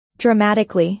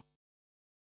Dramatically.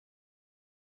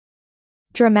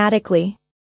 Dramatically.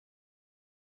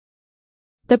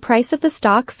 The price of the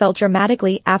stock fell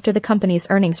dramatically after the company's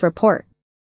earnings report.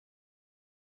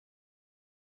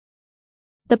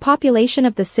 The population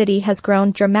of the city has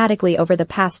grown dramatically over the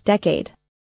past decade.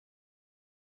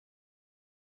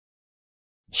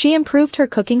 She improved her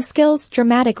cooking skills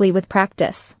dramatically with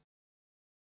practice.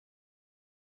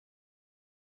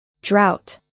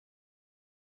 Drought.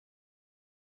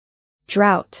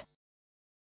 Drought.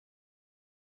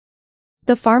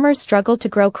 The farmers struggled to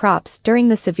grow crops during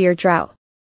the severe drought.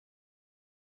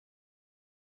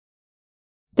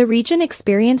 The region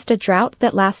experienced a drought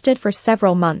that lasted for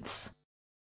several months.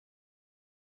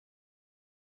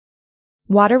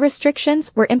 Water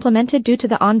restrictions were implemented due to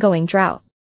the ongoing drought.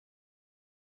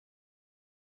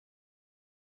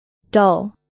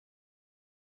 Dull.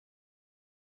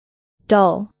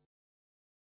 Dull.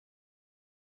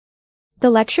 The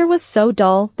lecture was so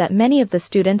dull that many of the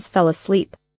students fell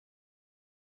asleep.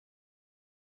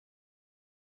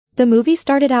 The movie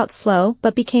started out slow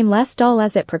but became less dull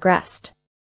as it progressed.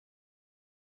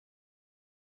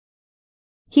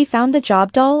 He found the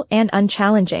job dull and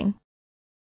unchallenging.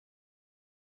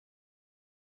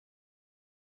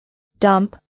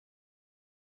 Dump.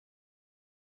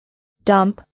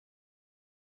 Dump.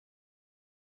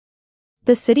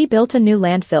 The city built a new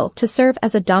landfill to serve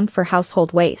as a dump for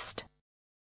household waste.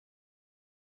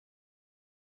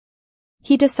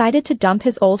 He decided to dump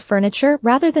his old furniture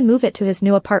rather than move it to his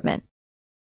new apartment.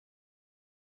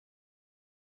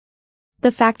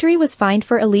 The factory was fined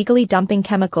for illegally dumping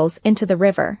chemicals into the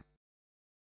river.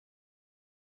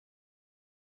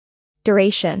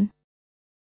 Duration.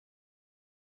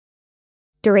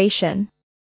 Duration.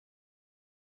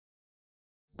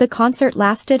 The concert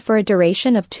lasted for a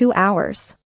duration of 2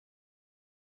 hours.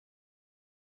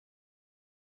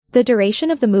 The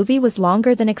duration of the movie was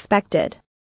longer than expected.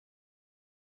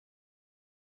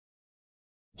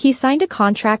 He signed a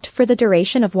contract for the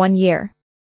duration of 1 year.